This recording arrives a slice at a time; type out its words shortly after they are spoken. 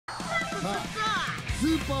ス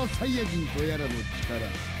ーパーサイヤ人とやらの力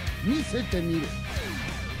見せてみろ。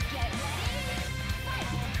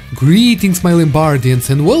 Greetings my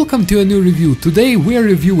Lombardians and welcome to a new review. Today we are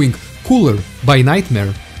reviewing Cooler by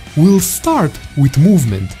Knightmare. We'll start with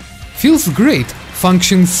movement. Feels great,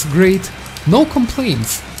 functions great, no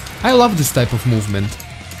complaints. I love this type of movement.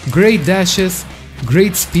 Great dashes,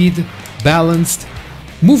 great speed, balanced.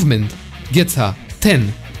 Movement gets a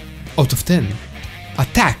 10 out of 10.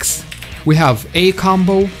 Attacks. We have A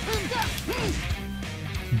combo,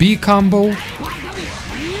 B combo,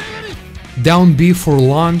 down B for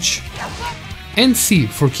launch, and C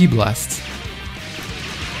for key blasts.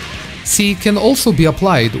 C can also be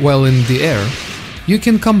applied while in the air. You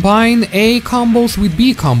can combine A combos with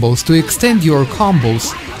B combos to extend your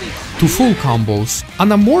combos to full combos.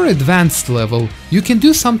 On a more advanced level, you can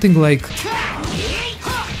do something like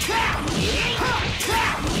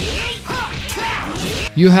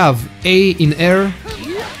you have A in air,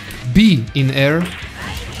 B in air,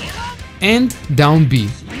 and down B.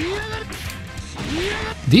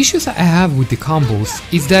 The issues I have with the combos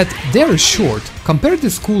is that they're short. Compare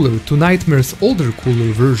this Cooler to Knightmare's older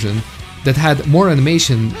Cooler version that had more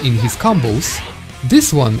animation in his combos.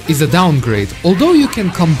 This one is a downgrade. Although you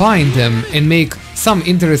can combine them and make some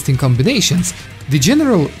interesting combinations, the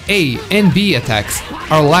general A and B attacks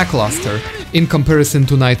are lackluster in comparison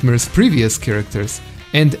to Knightmare's previous characters,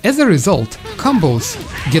 and as a result, combos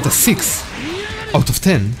get a 6 out of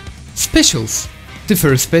 10. Specials. The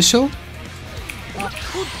first special,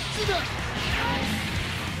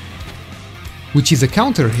 which is a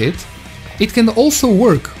counter hit, it can also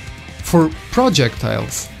work for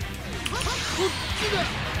projectiles,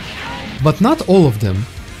 but not all of them.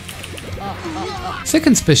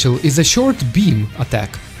 Second special is a short beam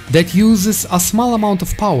attack that uses a small amount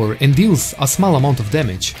of power and deals a small amount of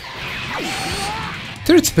damage.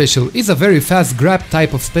 Third special is a very fast grab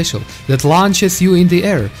type of special that launches you in the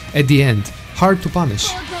air at the end, hard to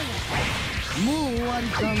punish.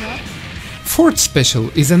 Fourth special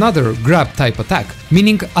is another grab type attack,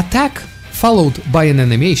 meaning attack followed by an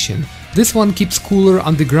animation. This one keeps Cooler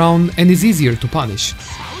on the ground and is easier to punish,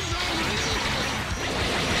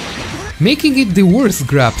 making it the worst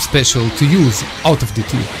grab special to use out of the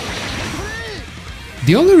two.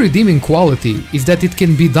 The only redeeming quality is that it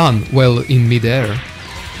can be done well in mid-air.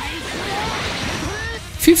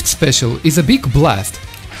 Fifth special is a big blast.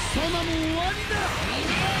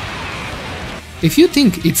 If you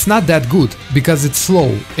think it's not that good because it's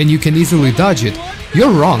slow and you can easily dodge it,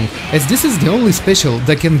 you're wrong, as this is the only special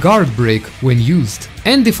that can guard break when used.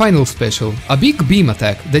 And the final special, a big beam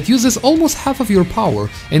attack that uses almost half of your power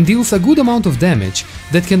and deals a good amount of damage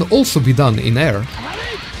that can also be done in air.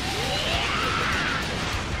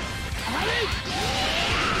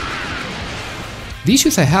 The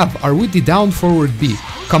issues I have are with the down forward B.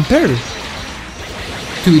 Compared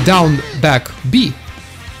to down back B,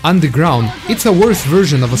 on the ground, it's a worse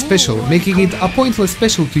version of a special, making it a pointless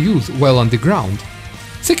special to use while on the ground.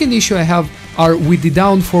 Second issue I have are with the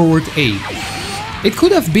down forward A. It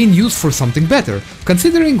could have been used for something better.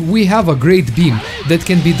 Considering we have a great beam that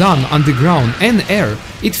can be done on the ground and air,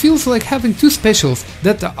 it feels like having two specials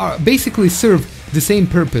that basically serve the same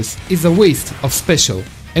purpose is a waste of special.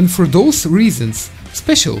 And for those reasons,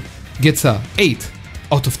 special gets a 8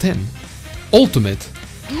 out of 10. Ultimate.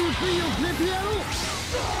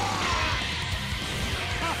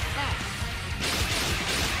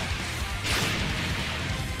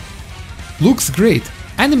 Looks great,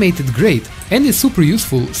 animated great, and is super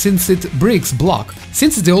useful since it breaks block.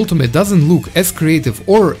 Since the ultimate doesn't look as creative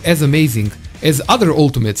or as amazing as other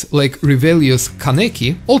ultimates like Revelio's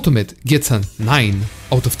Kaneki, ultimate gets a 9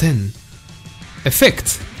 out of 10.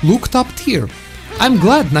 Effects look top tier. I'm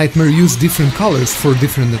glad Knightmare used different colors for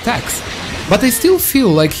different attacks, but I still feel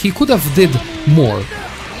like he could have did more.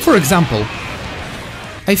 For example,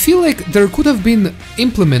 I feel like there could have been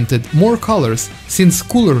implemented more colors since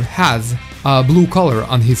Cooler has a blue color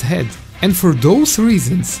on his head. And for those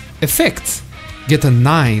reasons, effects get a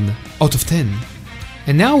 9 out of 10.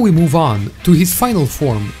 And now we move on to his final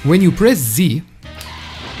form. When you press Z,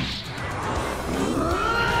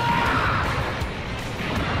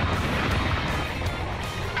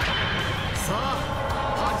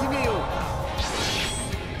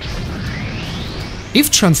 if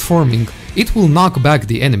transforming, it will knock back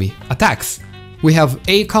the enemy. Attacks. We have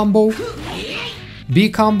A combo, B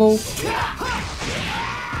combo,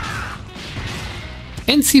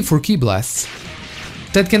 and C for key blasts.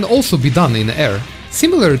 That can also be done in air.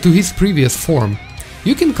 Similar to his previous form,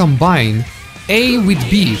 you can combine A with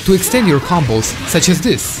B to extend your combos, such as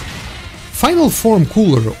this. Final form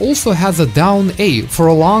Cooler also has a down A for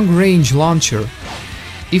a long range launcher.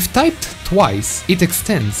 If typed twice, it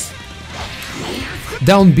extends.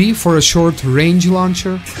 Down B for a short range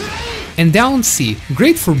launcher. And down C,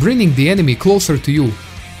 great for bringing the enemy closer to you,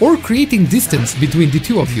 or creating distance between the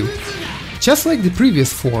two of you. Just like the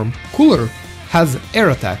previous form, Cooler has air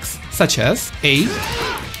attacks, such as A,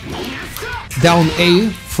 down A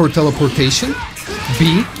for teleportation,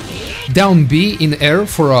 B, down B in air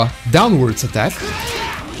for a downwards attack,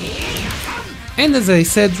 and as I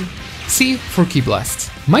said, C for key blasts.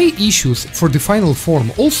 My issues for the final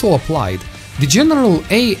form also applied. The general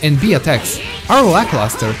A and B attacks are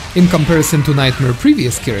lackluster in comparison to Knightmare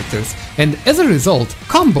previous characters, and as a result,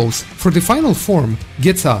 combos for the final form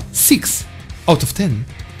gets a 6 out of 10.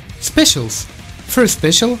 Specials. First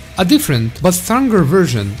special, a different but stronger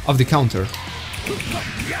version of the counter.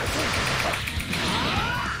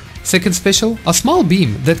 Second special, a small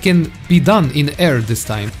beam that can be done in air this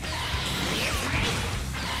time.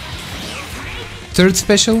 Third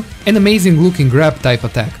special, an amazing looking grab type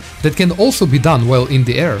attack that can also be done while in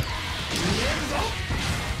the air.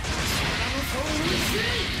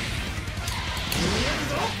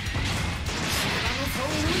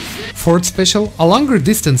 Fourth special, a longer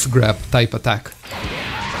distance grab type attack.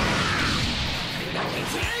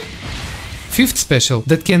 Fifth special,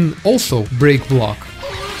 that can also break block.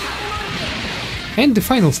 And the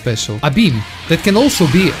final special, a beam that can also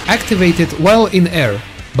be activated while in air,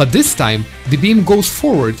 but this time the beam goes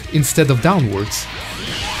forward instead of downwards.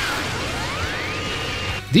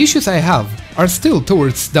 The issues I have are still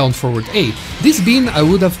towards down forward A. This beam I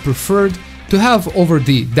would have preferred to have over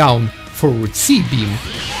the down forward C beam,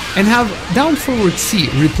 and have down forward C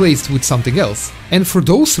replaced with something else. And for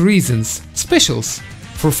those reasons, specials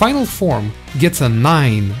for final form gets a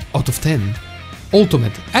 9 out of 10.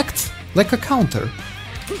 Ultimate acts like a counter.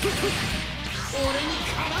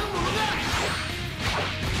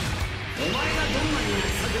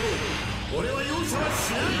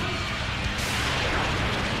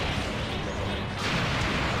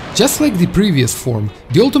 Just like the previous form,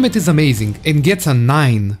 the ultimate is amazing and gets a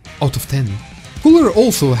 9 out of 10. Cooler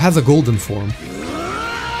also has a golden form.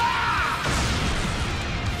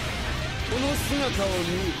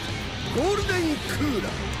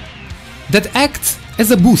 That acts as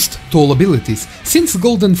a boost to all abilities. Since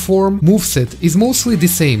golden form moveset is mostly the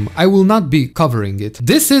same, I will not be covering it.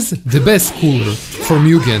 This is the best Cooler for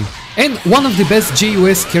MUGEN and one of the best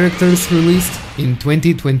JUS characters released in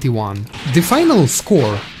 2021. The final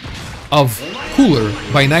score of Cooler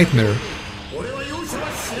by Knightmare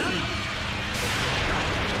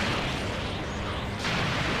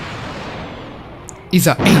is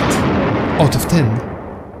a 8 out of 10.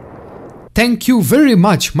 Thank you very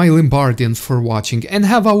much, my Limbardians, for watching and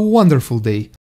have a wonderful day.